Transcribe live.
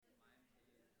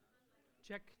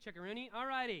Check-a-rooney. All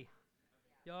righty.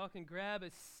 Y'all can grab a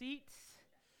seat.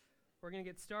 We're going to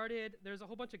get started. There's a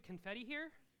whole bunch of confetti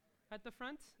here at the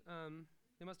front.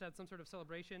 They must have had some sort of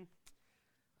celebration.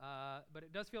 But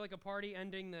it does feel like a party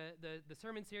ending. The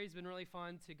sermon series has been really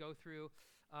fun to go through.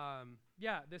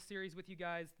 This series with you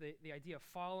guys, the idea of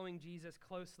following Jesus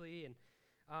closely. And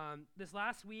this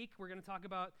last week, we're going to talk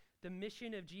about the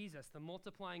mission of Jesus, the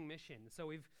multiplying mission. So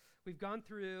we've gone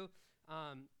through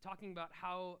talking about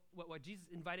how what Jesus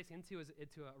invited us into is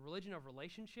into a religion of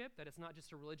relationship, that it's not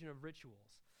just a religion of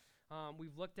rituals.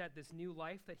 We've looked at this new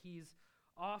life that he's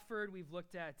offered. We've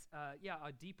looked at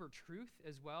a deeper truth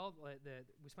as well.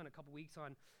 We spent a couple weeks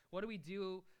on what do we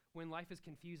do when life is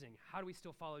confusing? How do we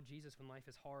still follow Jesus when life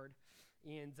is hard?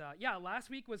 And last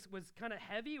week was kind of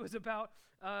heavy. It was about,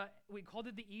 we called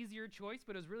it the easier choice,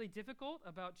 but it was really difficult,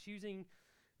 about choosing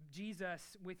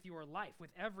Jesus with your life, with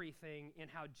everything,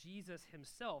 and how Jesus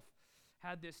himself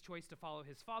had this choice to follow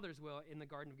his Father's will in the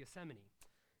Garden of Gethsemane.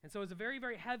 And so it was a very,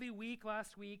 very heavy week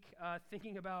last week,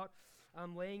 thinking about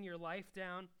laying your life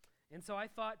down. And so I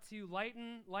thought to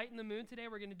lighten the mood today,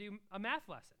 we're going to do a math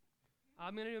lesson.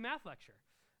 I'm going to do a math lecture,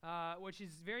 which is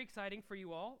very exciting for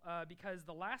you all, because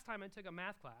the last time I took a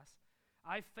math class,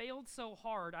 I failed so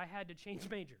hard I had to change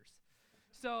majors.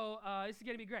 So this is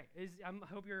going to be great. I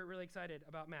hope you're really excited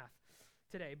about math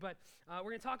today. But we're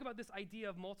going to talk about this idea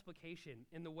of multiplication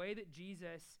and the way that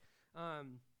Jesus,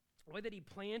 the way that he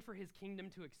planned for his kingdom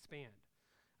to expand.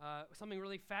 Something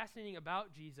really fascinating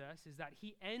about Jesus is that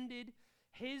he ended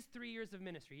his 3 years of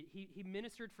ministry. He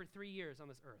ministered for 3 years on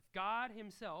this earth. God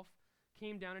himself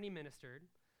came down and he ministered.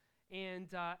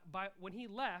 And when he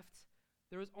left,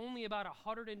 there was only about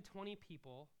 120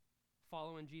 people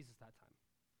following Jesus that time.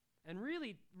 And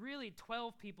really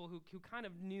 12 people who kind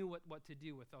of knew what to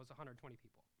do with those 120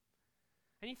 people.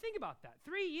 And you think about that.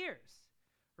 3 years,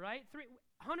 right?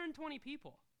 120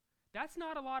 people. That's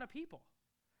not a lot of people.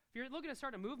 If you're looking to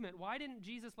start a movement, why didn't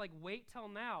Jesus wait till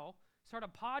now, start a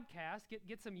podcast,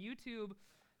 get some YouTube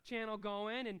channel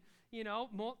going, and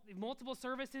multiple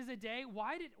services a day?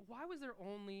 Why was there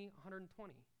only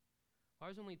 120? Why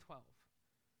was there only 12?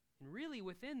 And really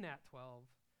within that 12,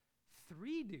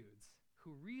 3 dudes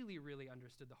who really, really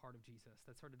understood the heart of Jesus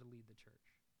that started to lead the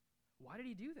church. Why did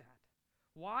he do that?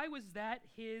 Why was that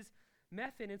his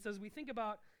method? And so as we think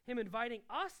about him inviting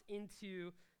us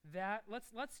into that,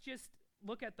 let's just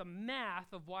look at the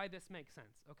math of why this makes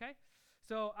sense, okay?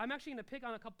 So I'm actually going to pick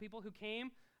on a couple people who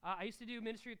came. I used to do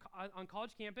ministry on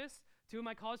college campus. 2 of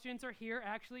my college students are here,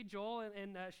 actually. Joel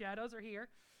and Shadows are here.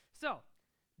 So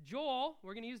Joel,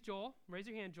 we're going to use Joel. Raise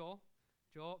your hand, Joel.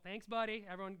 Joel, thanks, buddy.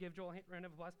 Everyone give Joel a round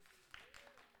of applause.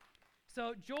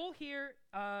 So Joel here,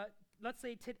 let's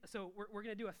say, we're going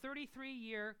to do a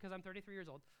 33-year, because I'm 33 years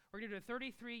old, we're going to do a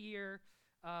 33-year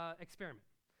experiment.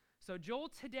 So Joel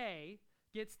today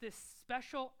gets this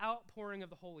special outpouring of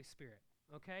the Holy Spirit,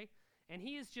 okay? And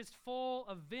he is just full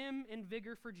of vim and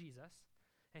vigor for Jesus.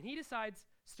 And he decides,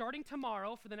 starting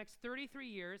tomorrow for the next 33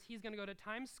 years, he's going to go to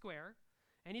Times Square,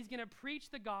 and he's going to preach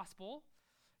the gospel.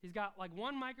 He's got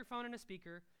one microphone and a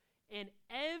speaker, and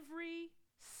every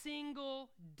single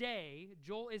day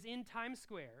Joel is in Times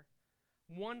Square,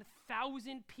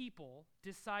 1,000 people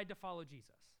decide to follow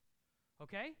Jesus.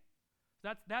 Okay?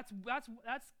 That's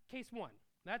case one.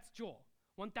 That's Joel.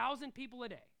 1,000 people a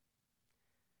day.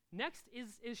 Next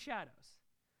is Shadows.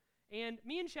 And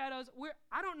me and Shadows, we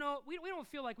don't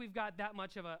feel like we've got that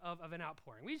much of an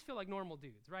outpouring. We just feel like normal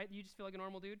dudes, right? You just feel like a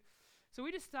normal dude. So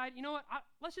we decide, you know what?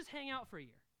 Let's just hang out for a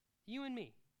year. You and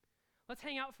me. Let's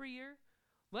hang out for a year.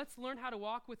 Let's learn how to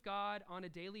walk with God on a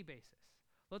daily basis.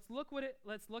 Let's look at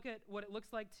what it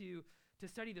looks like to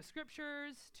study the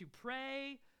scriptures, to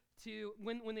pray, to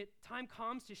when the time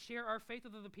comes to share our faith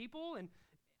with other people, and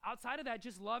outside of that,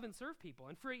 just love and serve people.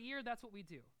 And for a year, that's what we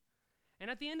do. And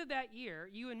at the end of that year,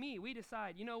 you and me, we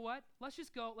decide, you know what? Let's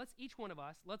each one of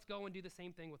us, let's go and do the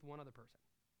same thing with one other person.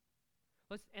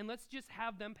 Let's just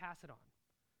have them pass it on.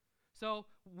 So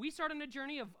we start on a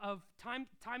journey of times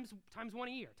 1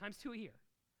 a year, times 2 a year.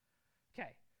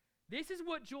 Okay, this is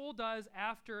what Joel does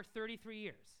after 33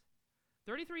 years.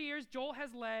 33 years, Joel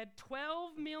has led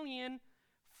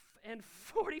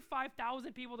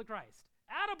 12,045,000 people to Christ.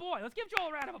 Attaboy, let's give Joel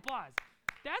a round of applause.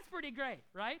 That's pretty great,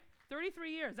 right?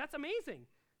 33 years, that's amazing.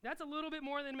 That's a little bit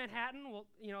more than Manhattan, a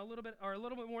little bit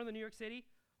more than New York City.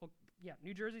 Well, yeah,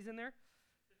 New Jersey's in there.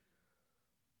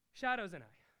 Shadows and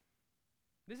I.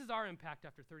 This is our impact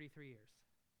after 33 years.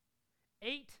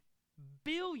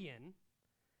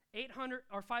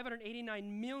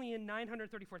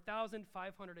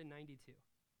 589,934,592.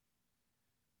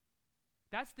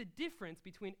 That's the difference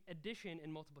between addition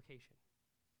and multiplication.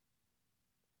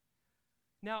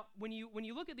 Now, when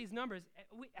you look at these numbers,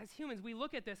 as humans, we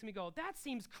look at this and we go, that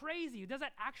seems crazy. Does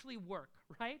that actually work,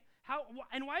 right?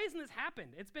 And why hasn't this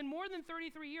happened? It's been more than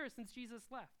 33 years since Jesus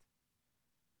left.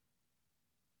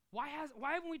 Why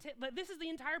haven't we this is the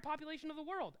entire population of the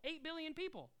world, 8 billion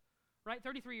people, right?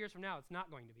 33 years from now, it's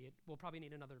not going to be. We'll probably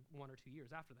need another 1 or 2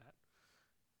 years after that.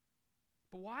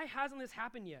 But why hasn't this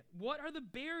happened yet? What are the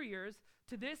barriers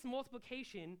to this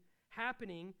multiplication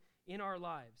happening in our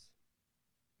lives?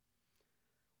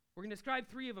 We're going to describe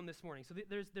 3 of them this morning. So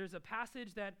there's a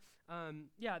passage that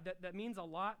means a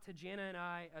lot to Jana and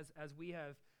I as we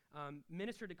have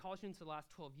ministered to college students for the last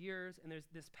 12 years. And there's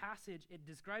this passage, it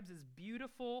describes this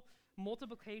beautiful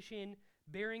multiplication,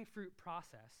 bearing fruit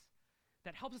process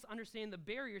that helps us understand the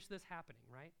barriers to this happening,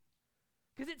 right?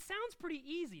 Because it sounds pretty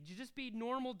easy to just be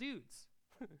normal dudes,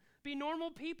 be normal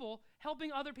people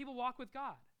helping other people walk with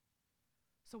God.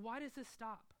 So why does this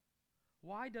stop?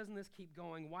 Why doesn't this keep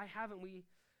going? Why haven't we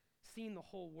seen the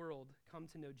whole world come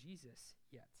to know Jesus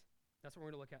yet? That's what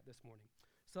we're going to look at this morning.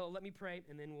 So let me pray,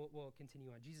 and then we'll continue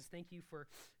on. Jesus, thank you for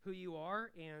who you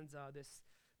are and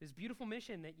this beautiful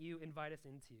mission that you invite us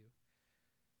into.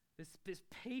 This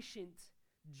patient,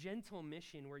 gentle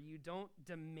mission where you don't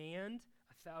demand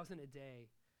 1,000 a day,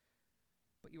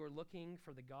 but you are looking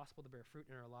for the gospel to bear fruit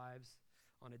in our lives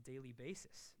on a daily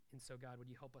basis. And so, God, would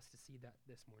you help us to see that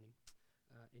this morning?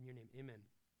 In your name, amen.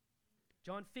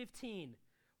 John 15,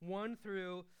 1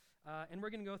 through, and we're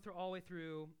going to go through all the way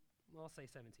through, well, I'll say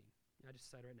 17. I just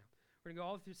decided right now. We're going to go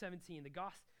all the way through 17. This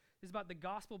is about the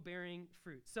gospel-bearing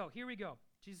fruit. So here we go.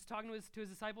 Jesus is talking to his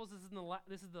disciples.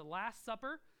 This is the Last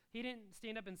Supper. He didn't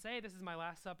stand up and say, this is my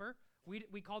Last Supper.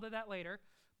 We called it that later.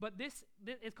 But this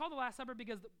it's called the Last Supper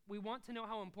because we want to know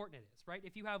how important it is, right?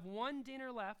 If you have one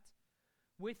dinner left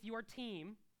with your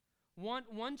team,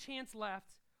 one chance left,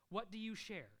 what do you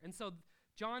share? And so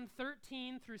John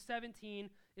 13 through 17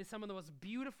 is some of the most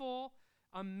beautiful,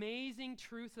 amazing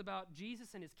truths about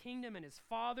Jesus and his kingdom and his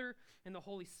Father and the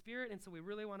Holy Spirit. And so we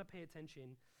really want to pay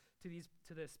attention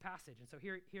to this passage. And so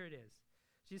here it is.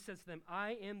 Jesus says to them,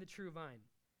 I am the true vine,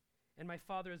 and my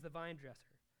Father is the vine dresser.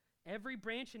 Every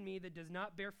branch in me that does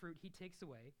not bear fruit, he takes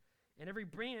away. And every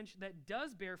branch that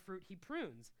does bear fruit, he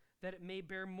prunes, that it may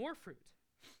bear more fruit.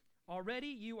 Already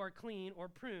you are clean or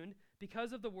pruned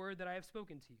because of the word that I have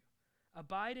spoken to you.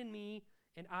 Abide in me,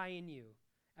 and I in you.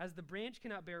 As the branch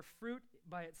cannot bear fruit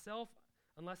by itself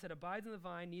unless it abides in the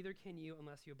vine, neither can you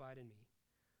unless you abide in me.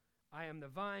 I am the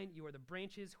vine, you are the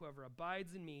branches. Whoever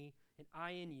abides in me, and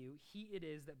I in you, he it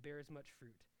is that bears much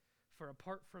fruit. For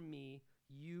apart from me,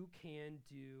 you can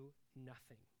do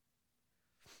nothing.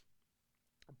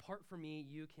 Apart from me,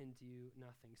 you can do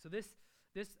nothing. So this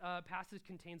passage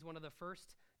contains one of the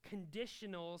first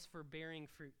conditionals for bearing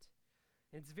fruit.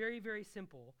 And it's very, very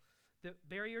simple. The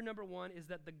barrier number 1 is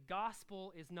that the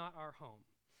gospel is not our home.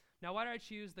 Now, why did I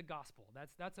choose the gospel?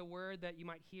 That's a word that you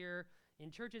might hear in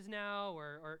churches now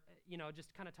or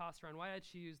just kind of tossed around. Why did I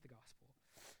choose the gospel?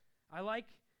 I like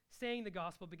saying the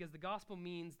gospel because the gospel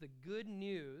means the good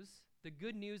news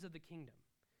of the kingdom.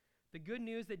 The good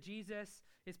news that Jesus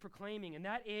is proclaiming, and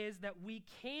that is that we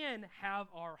can have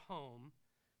our home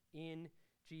in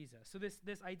Jesus. So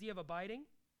this idea of abiding,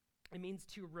 it means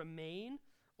to remain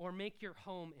or make your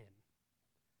home in.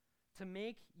 To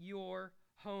make your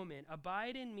home in.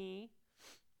 Abide in me,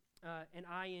 and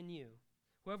I in you.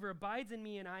 Whoever abides in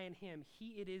me and I in him,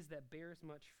 he it is that bears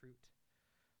much fruit.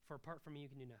 For apart from me, you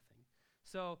can do nothing.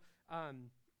 So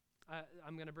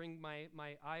I'm going to bring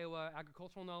my Iowa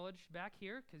agricultural knowledge back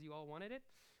here because you all wanted it.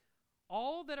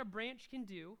 All that a branch can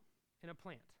do in a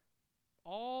plant,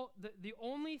 the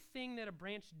only thing that a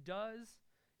branch does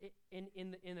in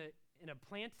a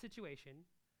plant situation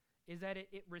is that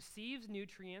it receives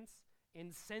nutrients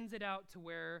and sends it out to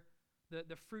where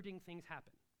the fruiting things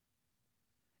happen.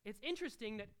 It's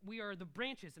interesting that we are the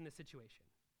branches in this situation.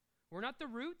 We're not the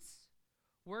roots.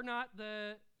 We're not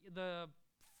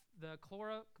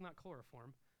not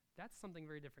chloroform. That's something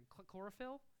very different.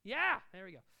 Chlorophyll? Yeah, there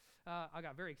we go. I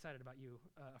got very excited about you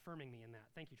affirming me in that.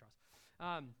 Thank you,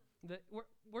 Charles.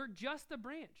 We're just a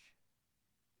branch.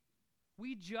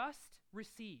 We just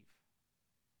receive.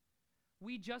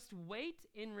 We just wait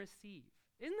and receive.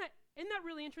 Isn't that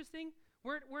really interesting?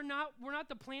 We're not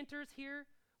the planters here.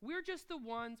 We're just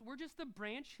the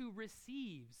branch who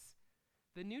receives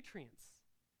the nutrients.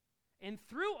 And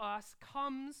through us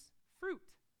comes fruit.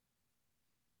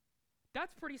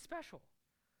 That's pretty special.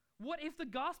 What if the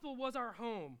gospel was our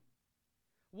home?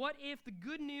 What if the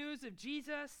good news of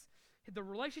Jesus, the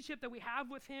relationship that we have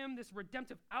with him, this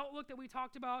redemptive outlook that we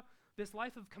talked about, this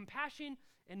life of compassion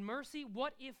and mercy,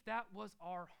 what if that was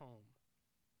our home?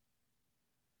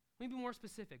 Let me be more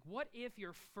specific. What if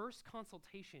your first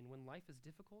consultation when life is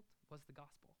difficult was the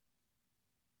gospel?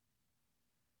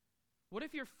 What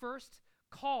if your first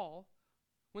call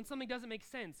when something doesn't make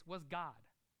sense was God?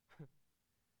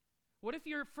 What if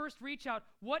your first reach out,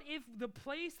 what if the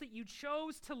place that you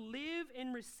chose to live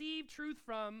and receive truth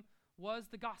from was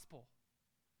the gospel?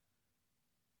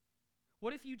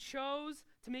 What if you chose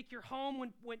to make your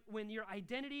home when your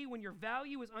identity, when your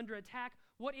value is under attack?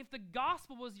 What if the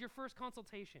gospel was your first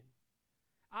consultation?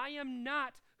 I am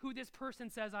not who this person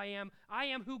says I am. I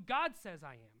am who God says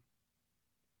I am.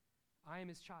 I am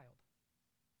his child.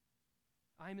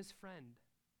 I am his friend.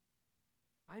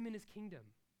 I am in his kingdom.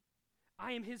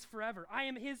 I am his forever. I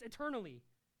am his eternally.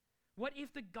 What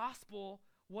if the gospel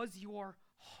was your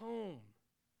home?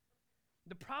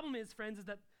 The problem is, friends, is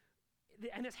that,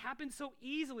 and this happens so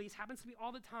easily, it happens to me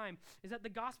all the time, is that the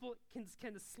gospel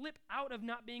can slip out of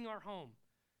not being our home.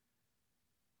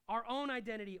 Our own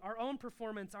identity, our own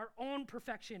performance, our own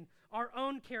perfection, our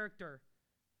own character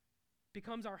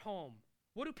becomes our home.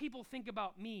 What do people think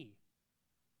about me?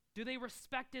 Do they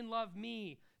respect and love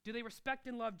me? Do they respect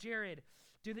and love Jared?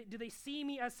 Do they see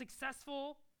me as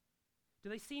successful? Do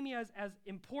they see me as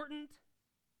important?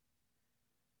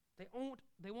 They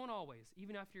won't always,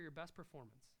 even after your best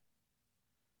performance.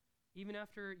 Even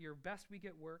after your best week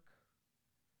at work.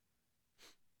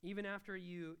 Even after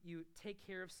you take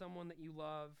care of someone that you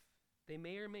love, they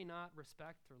may or may not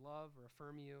respect or love or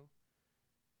affirm you.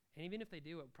 And even if they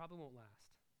do, it probably won't last.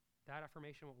 That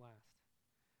affirmation won't last.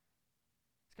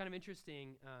 It's kind of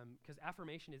interesting because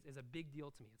affirmation is a big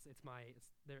deal to me.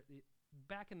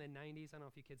 Back in the 90s, I don't know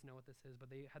if you kids know what this is, but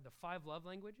they had the 5 love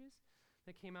languages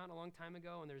that came out a long time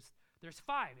ago, and there's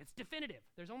 5. It's definitive.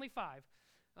 There's only 5.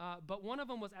 But one of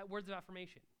them was words of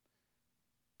affirmation,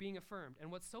 being affirmed.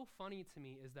 And what's so funny to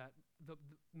me is that the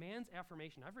man's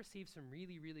affirmation, I've received some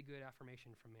really, really good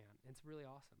affirmation from man. And it's really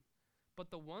awesome.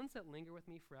 But the ones that linger with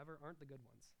me forever aren't the good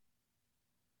ones.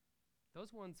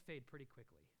 Those ones fade pretty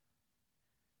quickly.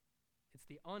 It's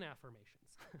the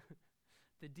unaffirmations,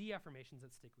 the de-affirmations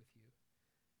that stick with you.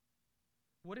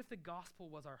 What if the gospel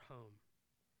was our home?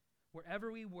 Wherever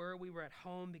we were at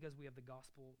home because we have the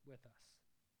gospel with us.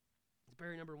 It's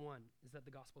barrier number 1, is that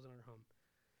the gospel's in our home.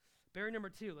 Barrier number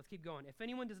 2, let's keep going. If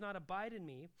anyone does not abide in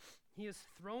me, he is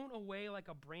thrown away like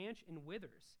a branch and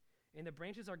withers, and the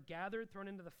branches are gathered, thrown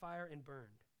into the fire, and burned.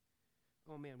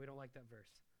 Oh man, we don't like that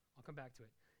verse. I'll come back to it.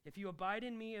 If you abide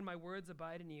in me and my words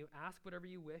abide in you, ask whatever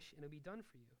you wish, and it'll be done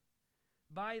for you.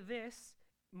 By this,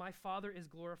 my Father is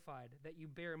glorified, that you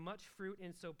bear much fruit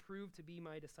and so prove to be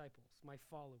my disciples, my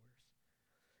followers.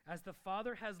 As the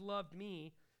Father has loved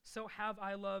me, so have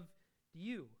I loved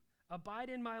you. Abide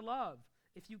in my love.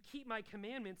 If you keep my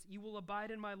commandments, you will abide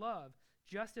in my love,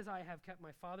 just as I have kept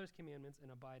my Father's commandments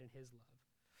and abide in his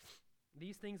love.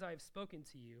 These things I have spoken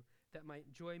to you, that my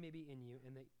joy may be in you,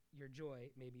 and that your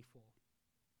joy may be full.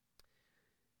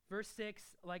 Verse 6,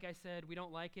 like I said, we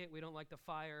don't like it. We don't like the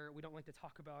fire. We don't like to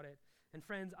talk about it. And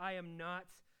friends, I am not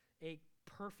a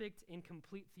perfect and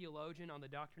complete theologian on the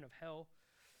doctrine of hell.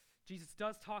 Jesus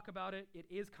does talk about it. It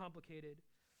is complicated.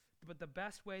 But the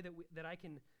best way that I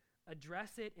can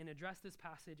address it and address this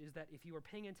passage is that if you are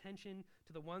paying attention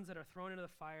to the ones that are thrown into the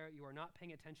fire, you are not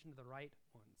paying attention to the right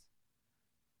ones.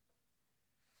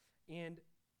 And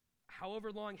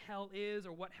however long hell is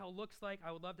or what hell looks like,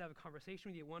 I would love to have a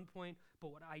conversation with you at one point.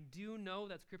 But what I do know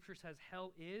that Scripture says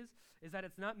hell is that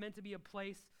it's not meant to be a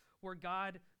place where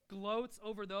God gloats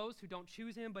over those who don't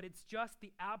choose him, but it's just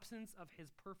the absence of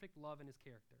his perfect love and his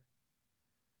character.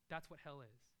 That's what hell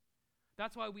is.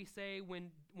 That's why we say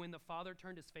when the Father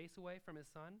turned his face away from his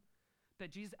Son, that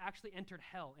Jesus actually entered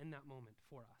hell in that moment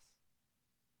for us.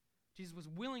 Jesus was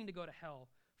willing to go to hell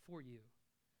for you.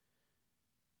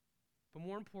 But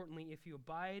more importantly, if you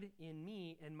abide in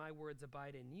me and my words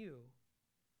abide in you,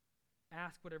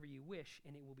 ask whatever you wish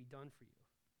and it will be done for you.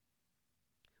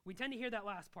 We tend to hear that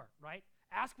last part, right?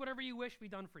 Ask whatever you wish be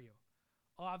done for you.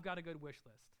 Oh, I've got a good wish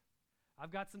list.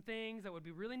 I've got some things that would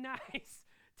be really nice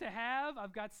to have.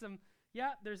 I've got some,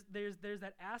 there's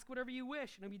that ask whatever you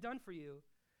wish and it'll be done for you.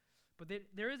 But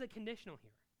there is a conditional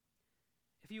here.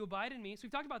 If you abide in me, so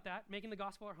we've talked about that, making the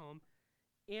gospel our home,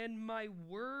 and my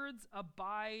words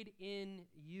abide in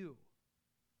you.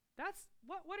 That's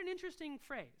what an interesting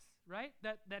phrase, right?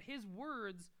 That his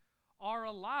words are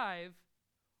alive,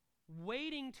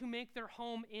 waiting to make their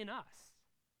home in us.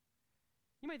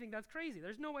 You might think that's crazy.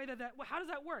 There's no way how does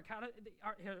that work?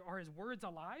 Are his words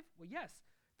alive? Well, yes,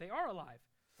 they are alive.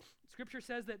 Scripture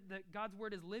says that God's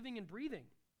word is living and breathing.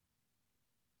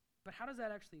 But how does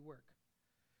that actually work?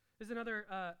 There's another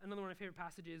one of my favorite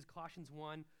passages, Colossians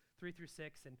 1, 3 through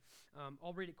 6, and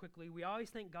I'll read it quickly. We always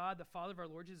thank God, the Father of our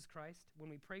Lord Jesus Christ, when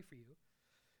we pray for you,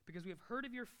 because we have heard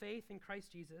of your faith in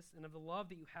Christ Jesus and of the love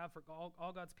that you have for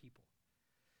all God's people.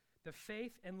 The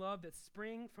faith and love that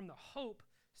spring from the hope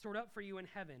stored up for you in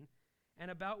heaven,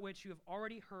 and about which you have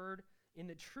already heard in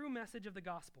the true message of the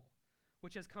gospel,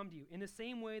 which has come to you. In the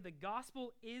same way, the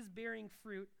gospel is bearing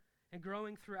fruit and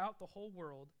growing throughout the whole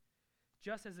world,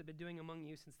 just as it has been doing among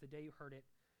you since the day you heard it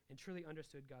and truly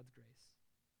understood God's grace.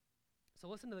 So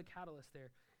listen to the catalyst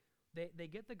there. They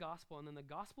get the gospel, and then the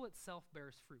gospel itself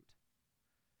bears fruit.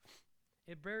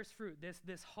 It bears fruit.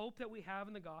 This hope that we have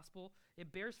in the gospel,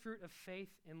 it bears fruit of faith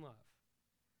and love.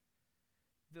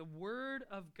 The word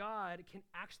of God can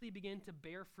actually begin to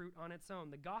bear fruit on its own.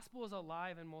 The gospel is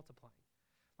alive and multiplying.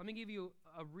 Let me give you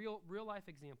a real life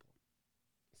example.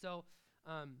 So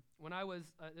when I was,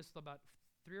 this was about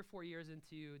 3 or 4 years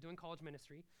into doing college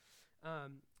ministry,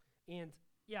 and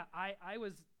yeah, I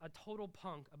was a total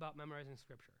punk about memorizing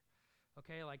scripture.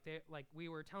 Okay, like we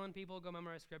were telling people go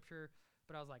memorize scripture,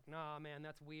 but I was like, nah, man,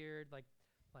 that's weird. Like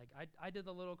I did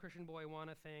the little Christian boy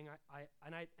wanna thing.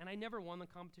 I never won the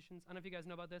competitions. I don't know if you guys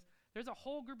know about this. There's a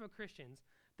whole group of Christians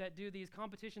that do these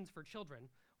competitions for children,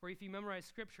 where if you memorize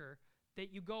scripture,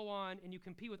 that you go on and you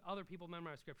compete with other people who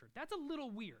memorize scripture. That's a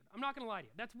little weird. I'm not gonna lie to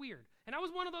you. That's weird. And I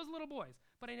was one of those little boys,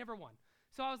 but I never won.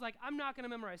 So I was like, I'm not gonna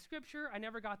memorize scripture. I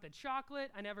never got the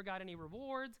chocolate. I never got any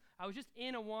rewards. I was just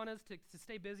in Awanas to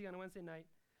stay busy on a Wednesday night.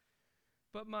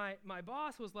 But my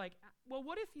boss was like, well,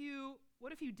 what if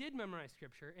you did memorize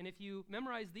scripture, and if you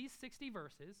memorize these 60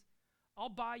 verses, I'll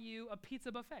buy you a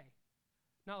pizza buffet.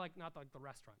 Not like the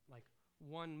restaurant, like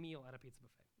one meal at a pizza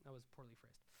buffet. That was poorly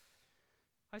phrased.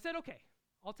 I said, okay,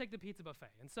 I'll take the pizza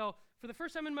buffet. And so for the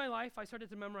first time in my life, I started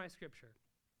to memorize scripture.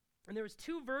 And there was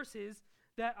 2 verses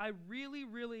that I really,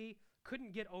 really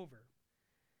couldn't get over.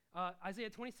 Isaiah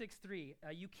 26:3,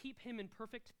 you keep him in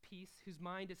perfect peace whose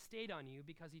mind is stayed on you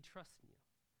because he trusts in you.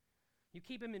 You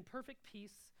keep him in perfect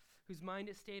peace whose mind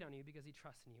is stayed on you because he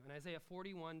trusts in you. And Isaiah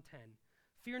 41:10,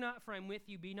 fear not, for I am with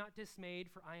you. Be not dismayed,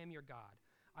 for I am your God.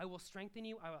 I will strengthen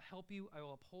you. I will help you. I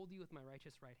will uphold you with my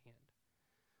righteous right hand.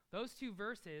 Those 2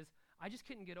 verses, I just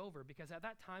couldn't get over, because at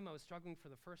that time I was struggling for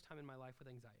the first time in my life with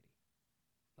anxiety,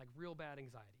 like real bad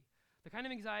anxiety. The kind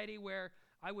of anxiety where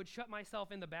I would shut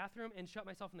myself in the bathroom and shut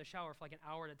myself in the shower for like an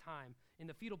hour at a time in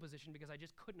the fetal position because I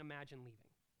just couldn't imagine leaving.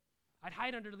 I'd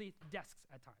hide underneath desks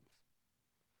at times.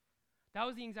 That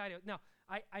was the anxiety. Now,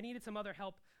 I needed some other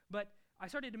help, but I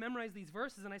started to memorize these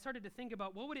verses, and I started to think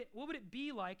about what would it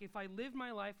be like if I lived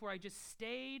my life where I just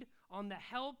stayed on the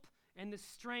help and the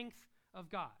strength of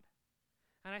God.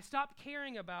 And I stopped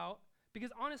caring about,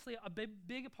 because honestly, a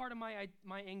big part of my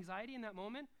anxiety in that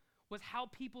moment was how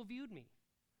people viewed me.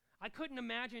 I couldn't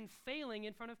imagine failing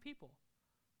in front of people.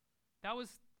 That was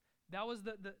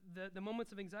the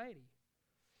moments of anxiety.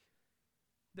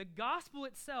 The gospel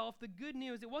itself, the good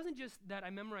news, it wasn't just that I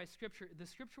memorized scripture. The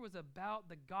scripture was about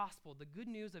the gospel, the good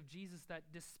news of Jesus, that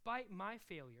despite my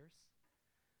failures,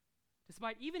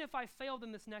 even if I failed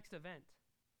in this next event,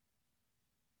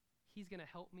 he's going to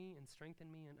help me and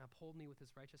strengthen me and uphold me with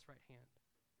his righteous right hand.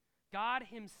 God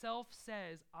himself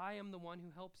says, I am the one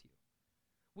who helps you.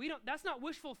 That's not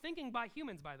wishful thinking by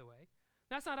humans, by the way.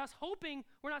 That's not us hoping.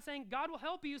 We're not saying God will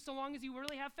help you so long as you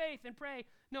really have faith and pray.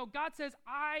 No, God says,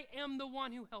 I am the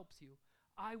one who helps you.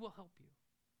 I will help you.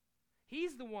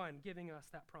 He's the one giving us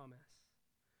that promise.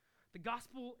 The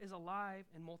gospel is alive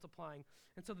and multiplying.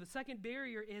 And so the second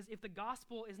barrier is if the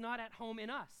gospel is not at home in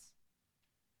us.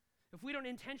 If we don't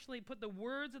intentionally put the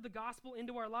words of the gospel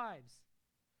into our lives.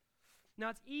 Now,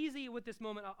 it's easy with this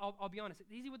moment, I'll be honest,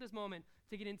 it's easy with this moment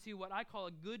to get into what I call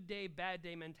a good day, bad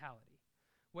day mentality,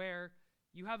 where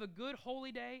you have a good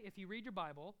holy day if you read your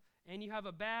Bible, and you have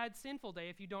a bad sinful day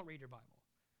if you don't read your Bible.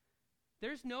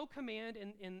 There's no command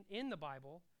in the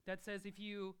Bible that says if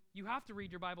you have to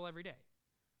read your Bible every day.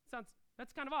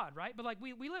 That's kind of odd, right? But like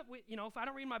we live, if I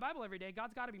don't read my Bible every day,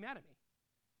 God's got to be mad at me.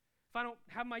 If I don't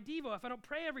have my Devo, if I don't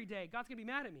pray every day, God's going to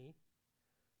be mad at me.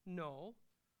 No,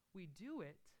 we do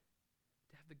it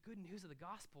to have the good news of the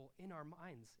gospel in our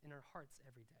minds, in our hearts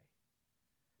every day.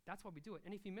 That's why we do it.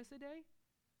 And if you miss a day,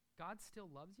 God still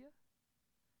loves you.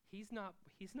 He's not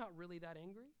really that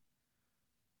angry.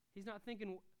 He's not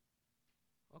thinking,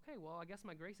 okay, well, I guess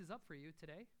my grace is up for you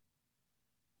today.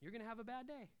 You're going to have a bad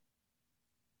day.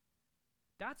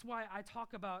 That's why I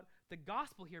talk about the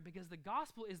gospel here, because the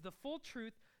gospel is the full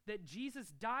truth that Jesus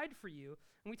died for you.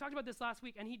 And we talked about this last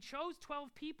week, and he chose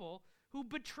 12 people who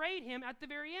betrayed him at the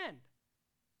very end.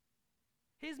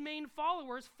 His main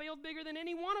followers failed bigger than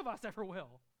any one of us ever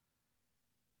will.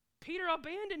 Peter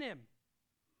abandoned him.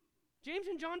 James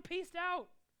and John peaced out.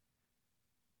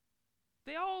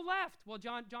 They all left. Well,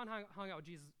 John hung out with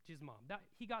Jesus' mom.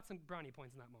 He got some brownie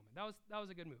points in that moment. That was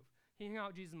a good move. He hung out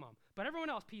with Jesus' mom. But everyone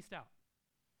else pieced out.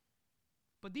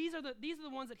 But these are the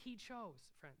ones that he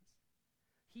chose, friends.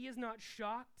 He is not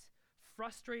shocked,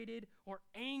 frustrated, or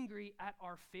angry at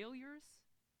our failures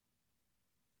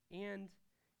and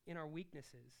in our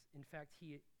weaknesses. In fact,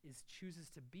 he chooses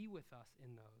to be with us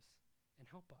in those and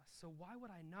help us. So why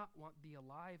would I not want the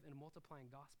alive and multiplying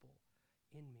gospel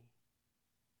in me?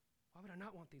 Why would I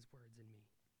not want these words in me?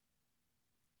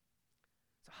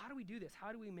 So how do we do this?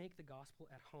 How do we make the gospel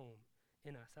at home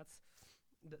in us? That's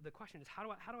the question is, how do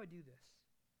I do this?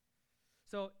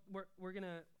 So I'm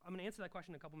gonna answer that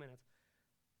question in a couple minutes.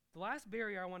 The last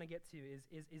barrier I want to get to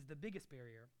is the biggest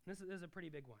barrier. This is a pretty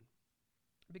big one,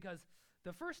 because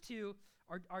the first two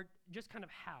are just kind of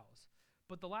hows,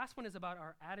 but the last one is about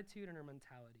our attitude and our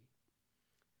mentality.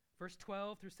 Verse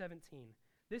 12 through 17.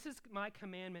 This is my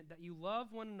commandment, that you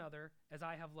love one another as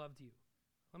I have loved you.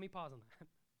 Let me pause on that.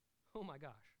 Oh my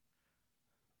gosh.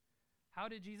 How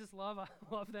did Jesus love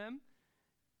them?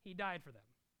 He died for them.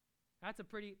 That's a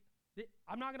pretty,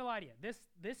 I'm not going to lie to you.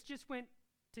 This just went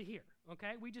to here,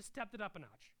 okay? We just stepped it up a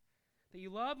notch. That you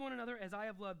love one another as I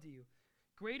have loved you.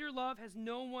 Greater love has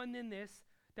no one than this,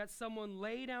 that someone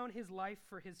lay down his life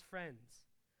for his friends.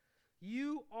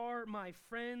 You are my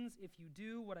friends if you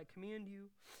do what I command you.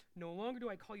 No longer do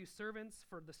I call you servants,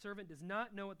 for the servant does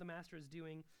not know what the master is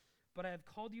doing, but I have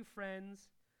called you friends,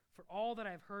 for all that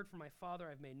I have heard from my Father I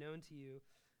have made known to you.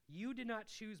 You did not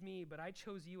choose me, but I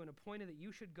chose you and appointed that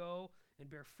you should go and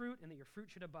bear fruit, and that your fruit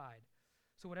should abide.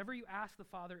 So whatever you ask the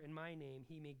Father in my name,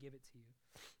 he may give it to you.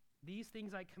 These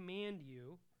things I command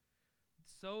you,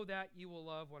 so that you will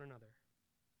love one another.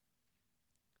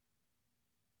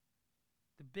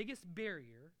 The biggest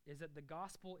barrier is that the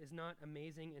gospel is not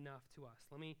amazing enough to us.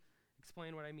 Let me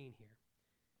explain what I mean here.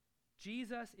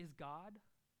 Jesus is God,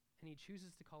 and he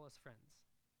chooses to call us friends.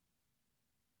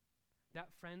 That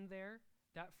friend there,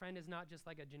 that friend is not just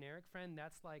like a generic friend.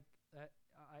 That's like,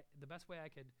 the best way I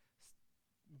could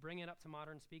bring it up to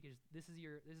modern speak is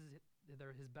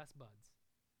they're his best buds,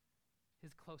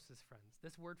 his closest friends.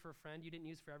 This word for friend you didn't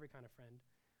use for every kind of friend.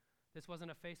 This wasn't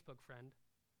a Facebook friend.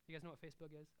 You guys know what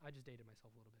Facebook is? I just dated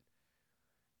myself a little bit.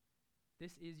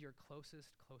 This is your closest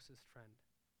friend.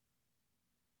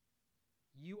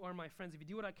 You are my friends if you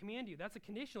do what I command you. That's a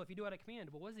conditional if you do what I command.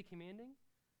 But what is he commanding?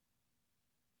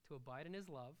 To abide in his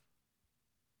love,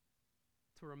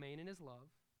 to remain in his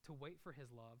love, to wait for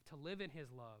his love, to live in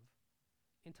his love,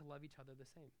 and to love each other the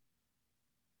same.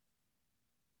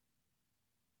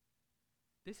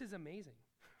 This is amazing,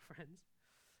 friends.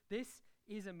 This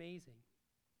is amazing.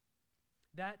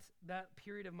 That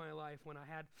period of my life when I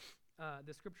had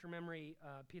the scripture memory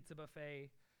pizza buffet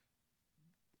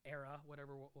era,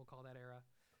 whatever we'll call that era,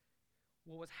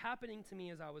 what was happening to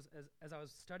me as I was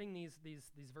studying these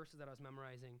verses that I was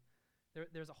memorizing,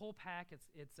 there's a whole pack.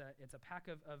 It's a pack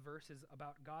of verses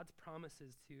about God's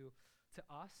promises to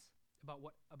us about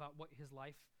what his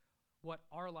life, what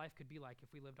our life could be like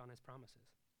if we lived on his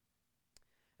promises.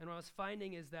 And what I was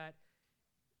finding is that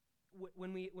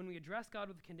when we address God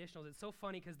with conditionals, it's so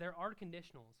funny because there are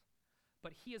conditionals,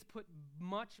 but he has put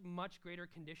much greater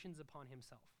conditions upon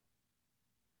himself.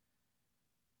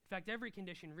 In fact, every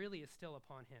condition really is still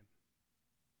upon him.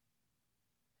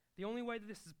 The only way that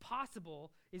this is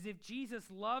possible is if Jesus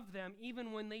loved them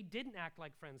even when they didn't act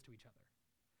like friends to each other,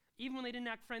 even when they didn't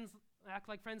act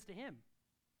like friends to him.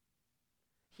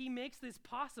 He makes this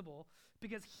possible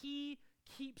because he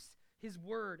keeps his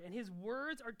word, and his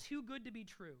words are too good to be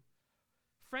true.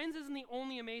 Friends isn't the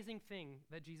only amazing thing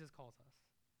that Jesus calls us.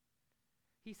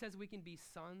 He says we can be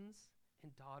sons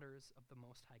and daughters of the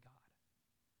Most High God.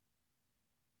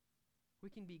 We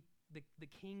can be the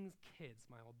king's kids,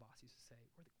 my old boss used to say.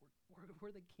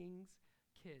 We're the king's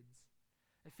kids.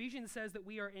 Ephesians says that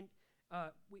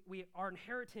our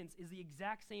inheritance is the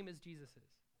exact same as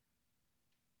Jesus's.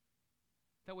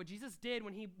 That what Jesus did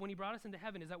when he brought us into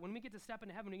heaven is that when we get to step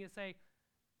into heaven, we get to say,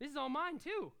 this is all mine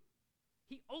too.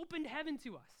 He opened heaven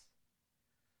to us.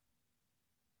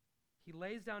 He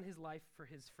lays down his life for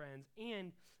his friends.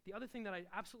 And the other thing that I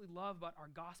absolutely love about our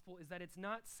gospel is that it's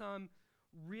not some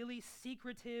really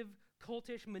secretive,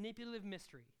 cultish, manipulative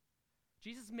mystery.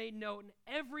 Jesus made known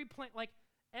every plan, like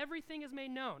everything is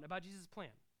made known about Jesus' plan.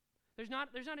 There's not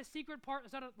a secret part,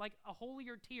 there's not a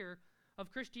holier tier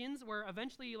of Christians where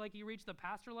eventually you reach the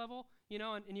pastor level,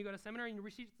 and you go to seminary and you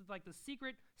receive the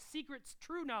secret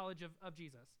true knowledge of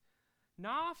Jesus.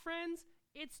 Nah, friends,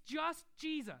 it's just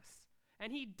Jesus.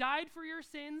 And he died for your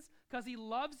sins because he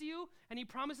loves you and he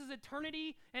promises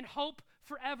eternity and hope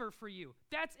forever for you.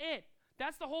 That's it.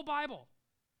 That's the whole Bible.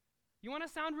 You want to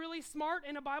sound really smart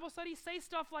in a Bible study? Say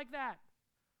stuff like that.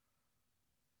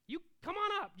 You come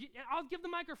on up. I'll give the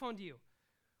microphone to you.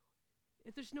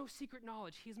 If there's no secret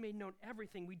knowledge, he has made known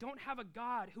everything. We don't have a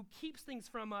God who keeps things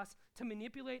from us to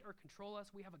manipulate or control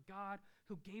us. We have a God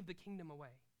who gave the kingdom away.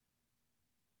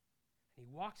 And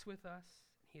he walks with us,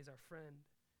 and he is our friend.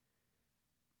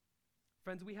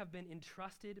 Friends, we have been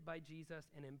entrusted by Jesus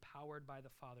and empowered by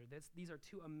the Father. These are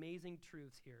two amazing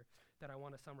truths here that I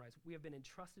want to summarize. We have been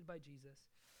entrusted by Jesus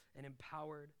and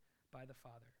empowered by the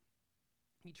Father.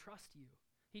 He trusts you.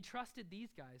 He trusted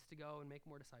these guys to go and make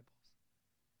more disciples.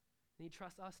 And he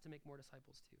trusts us to make more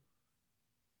disciples too.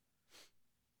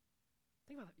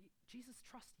 Think about that. Jesus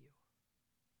trusts you.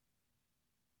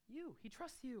 He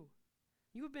trusts you.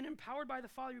 You have been empowered by the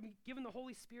Father. You've been given the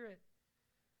Holy Spirit.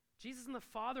 Jesus and the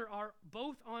Father are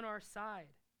both on our side.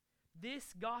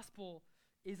 This gospel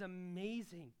is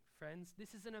amazing, friends.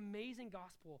 This is an amazing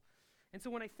gospel. And so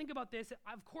when I think about this,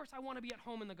 of course I want to be at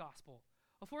home in the gospel.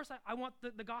 Of course I want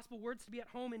the gospel words to be at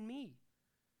home in me.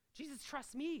 Jesus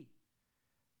trusts me.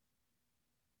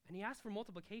 And he asks for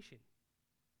multiplication.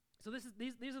 So these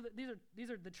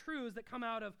are the truths that come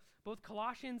out of both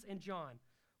Colossians and John.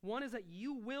 One is that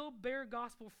you will bear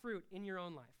gospel fruit in your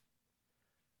own life.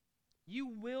 You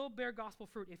will bear gospel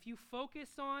fruit. If you focus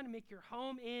on, make your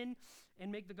home in,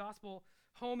 and make the gospel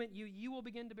home in you, you will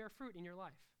begin to bear fruit in your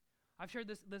life. I've shared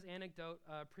this anecdote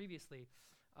previously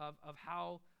of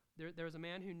how there was a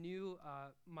man who knew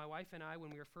my wife and I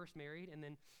when we were first married, and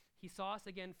then he saw us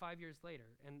again 5 years later.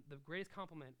 And the greatest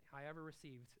compliment I ever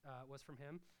received was from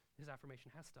him. His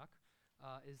affirmation has stuck.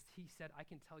 Is he said, "I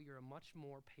can tell you're a much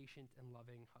more patient and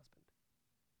loving husband."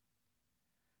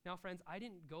 Now, friends, I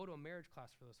didn't go to a marriage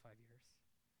class for those 5 years.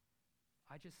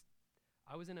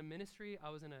 I was in a ministry. I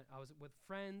was with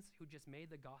friends who just made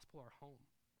the gospel our home.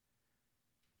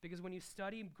 Because when you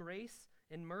study grace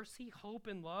and mercy, hope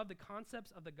and love, the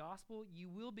concepts of the gospel, you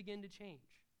will begin to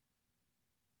change.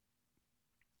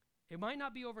 It might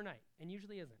not be overnight, and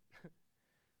usually isn't.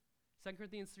 2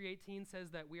 Corinthians 3:18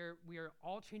 says that we are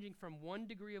all changing from one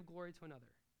degree of glory to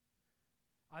another.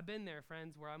 I've been there,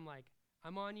 friends, where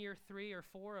I'm on year 3 or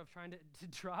 4 of trying to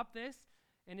drop this,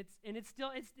 and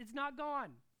it's not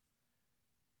gone.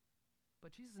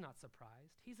 But Jesus is not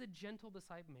surprised. He's a gentle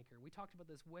disciple maker. We talked about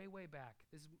this way back.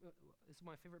 This is one of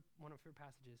my favorite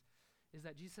passages, is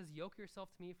that Jesus says, "Yoke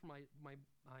yourself to me, for my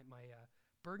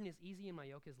burden is easy and my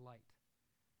yoke is light."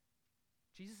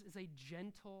 Jesus is a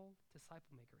gentle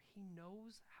disciple maker. He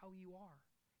knows how you are.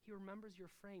 He remembers your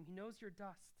frame. He knows your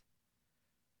dust.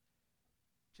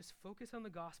 Just focus on the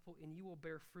gospel and you will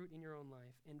bear fruit in your own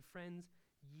life. And friends,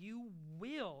 you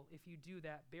will, if you do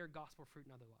that, bear gospel fruit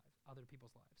in other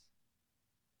people's lives.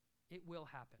 It will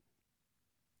happen.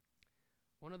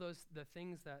 One of the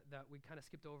things that we kind of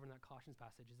skipped over in that Colossians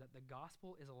passage is that the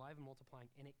gospel is alive and multiplying,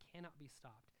 and it cannot be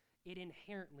stopped. It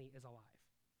inherently is alive.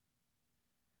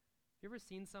 You ever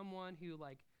seen someone who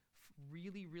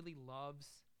really, really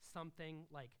loves something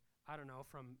I don't know,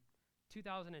 from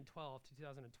 2012 to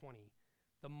 2020,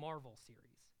 the Marvel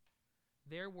series?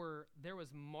 There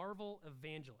was Marvel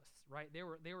evangelists, right? There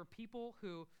were people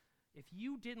who, if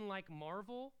you didn't like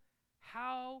Marvel,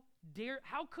 how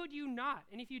could you not?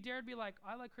 And if you dared be like,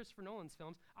 "I like Christopher Nolan's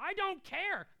films," "I don't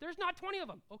care. There's not 20 of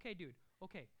them." Okay, dude.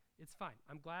 Okay, it's fine.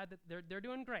 I'm glad that they're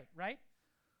doing great, right?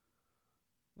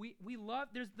 We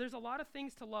love, there's a lot of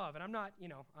things to love, and I'm not,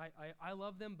 I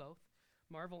love them both,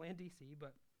 Marvel and DC,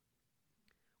 but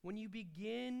when you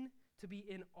begin to be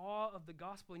in awe of the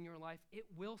gospel in your life, it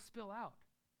will spill out.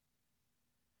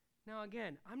 Now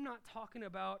again, I'm not talking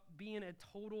about being a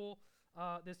total,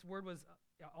 this word was,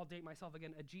 I'll date myself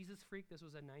again, a Jesus freak. This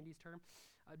was a 90s term.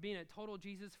 Being a total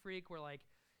Jesus freak where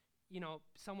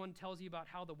someone tells you about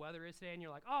how the weather is today and you're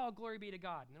like, "Oh, glory be to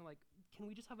God." And they're like, "Can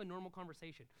we just have a normal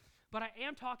conversation?" But I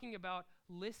am talking about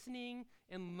listening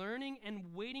and learning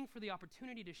and waiting for the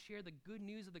opportunity to share the good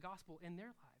news of the gospel in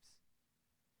their lives.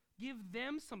 Give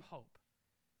them some hope.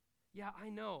 Yeah, I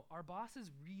know, our boss is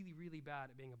really, really bad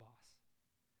at being a boss.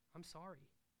 I'm sorry.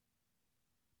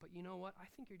 But you know what? I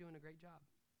think you're doing a great job.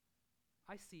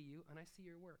 I see you, and I see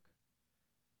your work.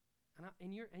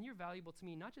 And you're valuable to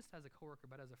me, not just as a coworker,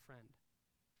 but as a friend.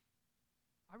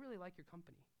 I really like your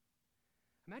company.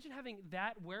 Imagine having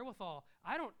that wherewithal.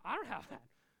 I don't have that.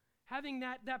 Having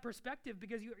that perspective,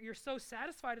 because you're so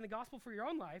satisfied in the gospel for your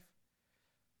own life,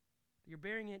 you're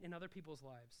bearing it in other people's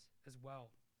lives as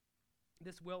well.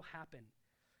 This will happen.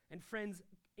 And friends,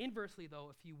 inversely though,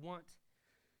 if you want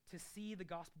to see the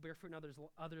gospel bear fruit in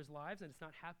others' lives and it's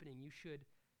not happening, you should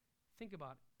think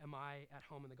about, am I at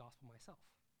home in the gospel myself?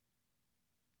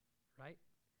 Right?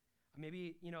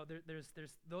 Maybe, there's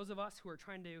those of us who are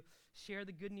trying to share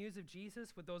the good news of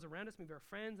Jesus with those around us, maybe our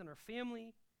friends and our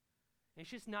family, and it's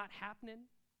just not happening.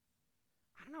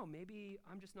 I don't know, maybe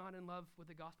I'm just not in love with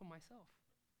the gospel myself.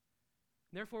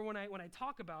 Therefore, when I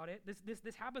talk about it,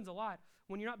 this happens a lot.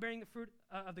 When you're not bearing the fruit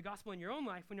of the gospel in your own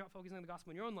life, when you're not focusing on the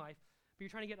gospel in your own life, but you're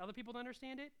trying to get other people to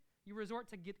understand it, you resort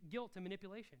to guilt and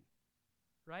manipulation,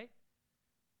 right?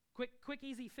 Quick,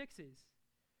 easy fixes.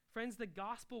 Friends, the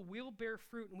gospel will bear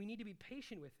fruit, and we need to be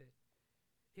patient with it.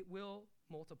 It will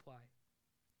multiply.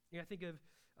 I think of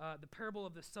the parable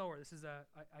of the sower. This is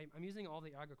I'm using all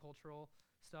the agricultural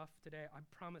stuff today. I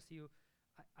promise you,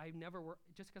 I never worked,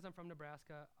 just because I'm from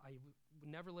Nebraska, I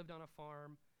never lived on a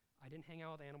farm. I didn't hang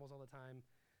out with animals all the time.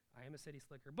 I am a city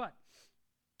slicker. But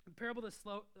the parable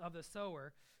of the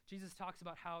sower, Jesus talks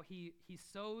about how he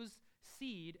sows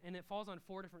seed, and it falls on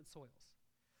 4 different soils.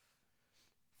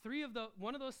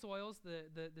 One of those soils,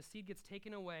 the seed gets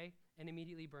taken away and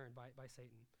immediately burned by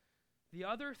Satan. The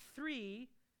other 3,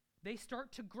 they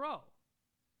start to grow.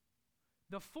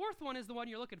 The 4th one is the one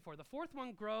you're looking for. The 4th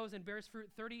one grows and bears fruit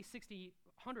 30, 60,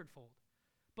 100-fold.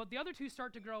 But the other 2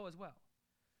 start to grow as well.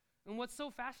 And what's so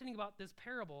fascinating about this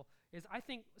parable is I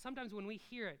think sometimes when we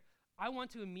hear it, I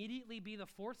want to immediately be the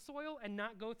 4th soil and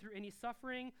not go through any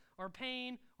suffering or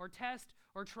pain or test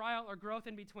or trial or growth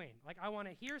in between. Like, I want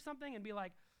to hear something and be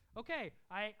like, okay,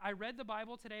 I read the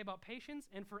Bible today about patience,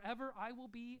 and forever I will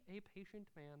be a patient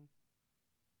man.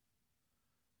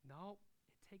 No,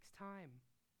 it takes time.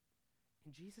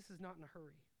 And Jesus is not in a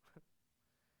hurry.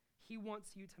 He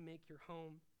wants you to make your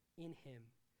home in him.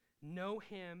 Know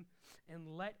him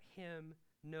and let him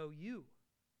know you.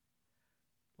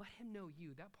 Let him know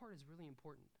you. That part is really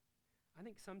important. I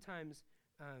think sometimes,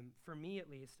 for me at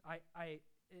least, I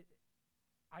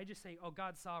just say, oh,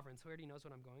 God's sovereign, so he already knows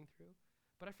what I'm going through.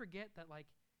 But I forget that,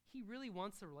 he really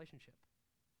wants a relationship.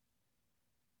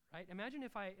 Right? Imagine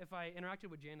if I interacted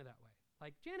with Jana that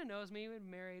way. Jana knows me, we've been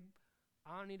married.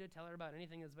 I don't need to tell her about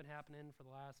anything that's been happening for the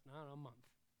last, month.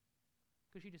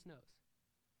 Because she just knows.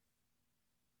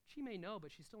 She may know,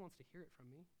 but she still wants to hear it from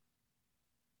me.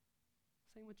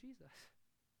 Same with Jesus.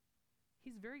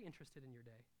 He's very interested in your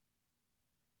day.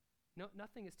 No,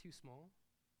 nothing is too small.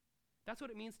 That's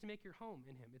what it means to make your home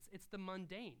in him. It's the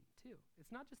mundane, too.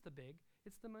 It's not just the big,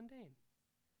 it's the mundane.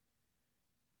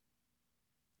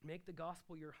 Make the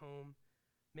gospel your home.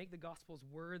 Make the gospel's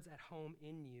words at home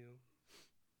in you.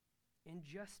 And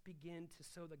just begin to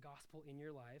sow the gospel in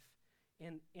your life.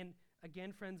 And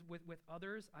again, friends, with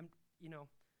others,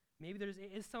 maybe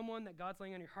is someone that God's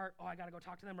laying on your heart, oh, I got to go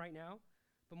talk to them right now.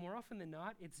 But more often than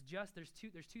not, it's just, there's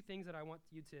two things that I want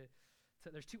you to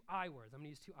there's 2 I words. I'm going to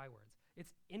use 2 I words.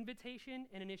 It's invitation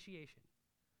and initiation.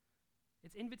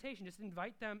 It's invitation. Just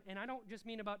invite them. And I don't just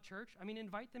mean about church. I mean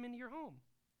invite them into your home.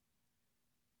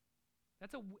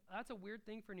 That's a weird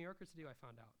thing for New Yorkers to do, I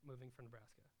found out, moving from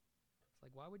Nebraska. It's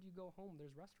like, why would you go home?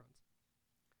 There's restaurants.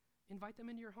 Invite them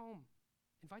into your home.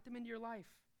 Invite them into your life.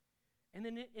 And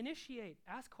then initiate.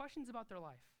 Ask questions about their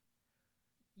life.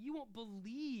 You won't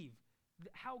believe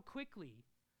how quickly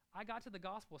I got to the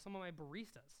gospel with some of my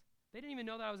baristas. They didn't even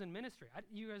know that I was in ministry.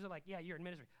 You guys are like, yeah, you're in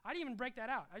ministry. I didn't even break that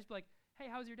out. I just be like, hey,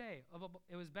 how's your day?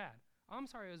 It was bad. Oh, I'm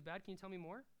sorry it was bad. Can you tell me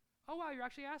more? Oh, wow, you're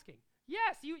actually asking.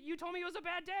 Yes, you told me it was a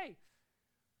bad day.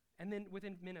 And then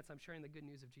within minutes, I'm sharing the good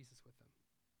news of Jesus with them.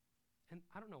 And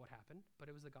I don't know what happened, but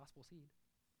it was the gospel seed.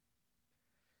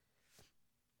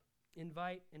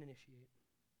 Invite and initiate.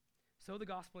 Sow the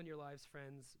gospel in your lives,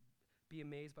 friends. Be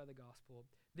amazed by the gospel.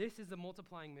 This is the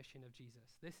multiplying mission of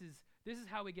Jesus. This is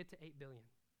how we get to 8 billion.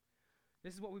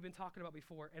 This is what we've been talking about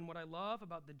before. And what I love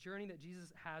about the journey that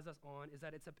Jesus has us on is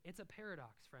that it's a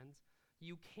paradox, friends.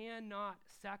 You cannot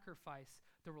sacrifice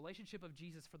the relationship of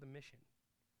Jesus for the mission.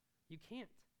 You can't.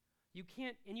 You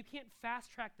can't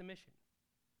fast track the mission.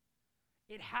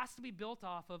 It has to be built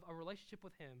off of a relationship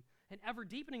with him, an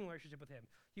ever-deepening relationship with him.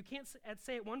 You can't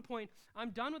say at one point,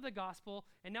 I'm done with the gospel,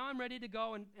 and now I'm ready to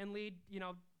go and lead,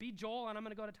 be Joel, and I'm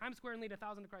going to go to Times Square and lead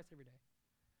 1,000 to Christ every day.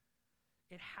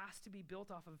 It has to be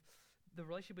built off of the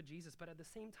relationship with Jesus, but at the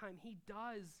same time, he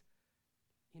does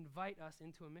invite us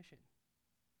into a mission.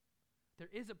 There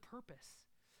is a purpose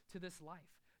to this life.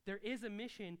 There is a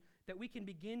mission that we can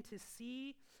begin to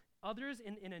see others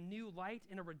in a new light,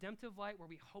 in a redemptive light, where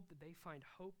we hope that they find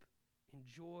hope and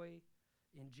joy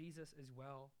in Jesus as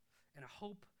well, and a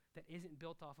hope that isn't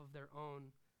built off of their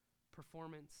own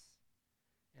performance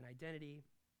and identity,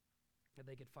 that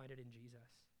they could find it in Jesus.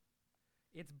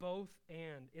 It's both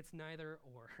and. It's neither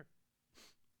or.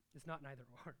 It's not neither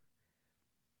or.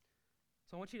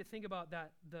 So I want you to think about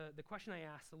that. The question I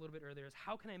asked a little bit earlier is,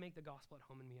 how can I make the gospel at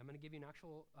home in me? I'm going to give you an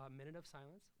actual minute of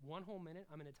silence. 1 whole minute.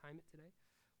 I'm going to time it today.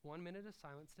 1 minute of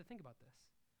silence to think about this.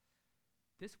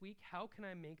 This week, how can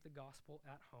I make the gospel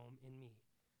at home in me?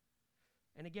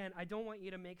 And again, I don't want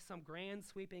you to make some grand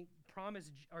sweeping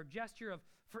promise or gesture of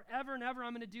forever and ever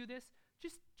I'm going to do this.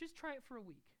 Just try it for a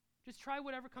week. Just try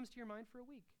whatever comes to your mind for a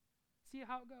week. See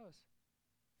how it goes.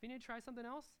 If you need to try something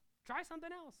else, try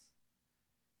something else.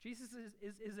 Jesus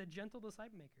is a gentle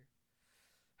disciple maker.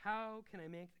 How can I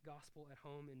make the gospel at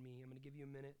home in me? I'm going to give you a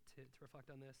minute to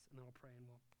reflect on this, and then I'll pray and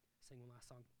we'll sing one last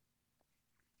song.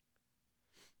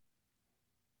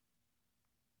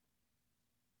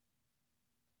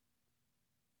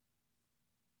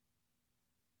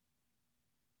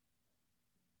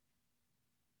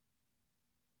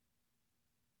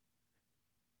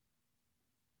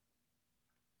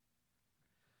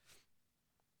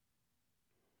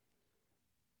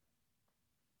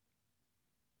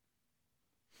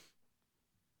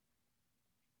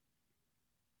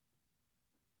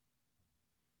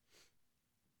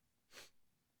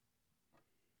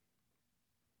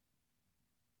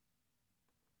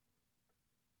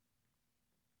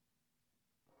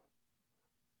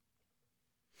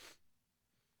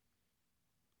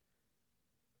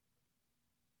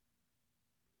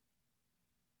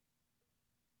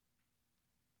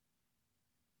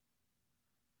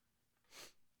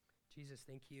 Jesus,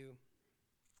 thank you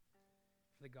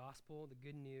for the gospel, the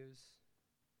good news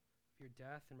of your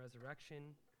death and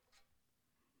resurrection,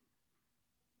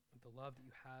 of the love that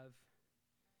you have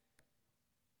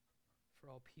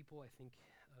for all people. I think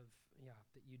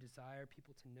that you desire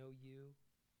people to know you.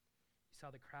 You saw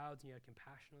the crowds and you had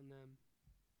compassion on them.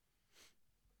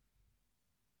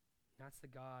 That's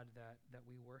the God that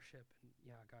we worship.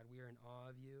 And God, we are in awe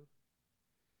of you.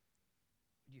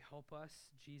 Would you help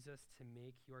us, Jesus, to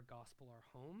make your gospel our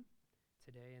home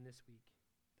today and this week,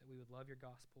 that we would love your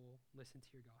gospel, listen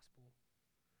to your gospel.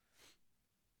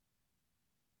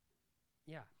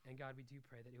 And God, we do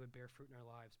pray that it would bear fruit in our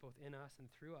lives, both in us and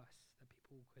through us, that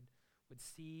people would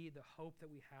see the hope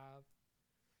that we have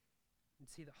and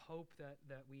see the hope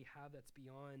that we have that's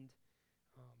beyond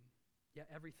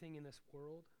everything in this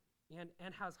world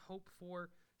and has hope for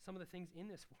some of the things in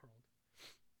this world.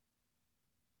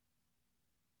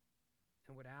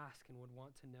 And would ask and would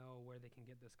want to know where they can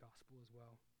get this gospel as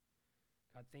well.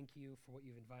 God, thank you for what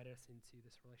you've invited us into,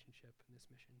 this relationship and this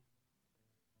mission.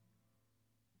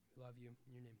 We love you.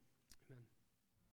 In your name, amen.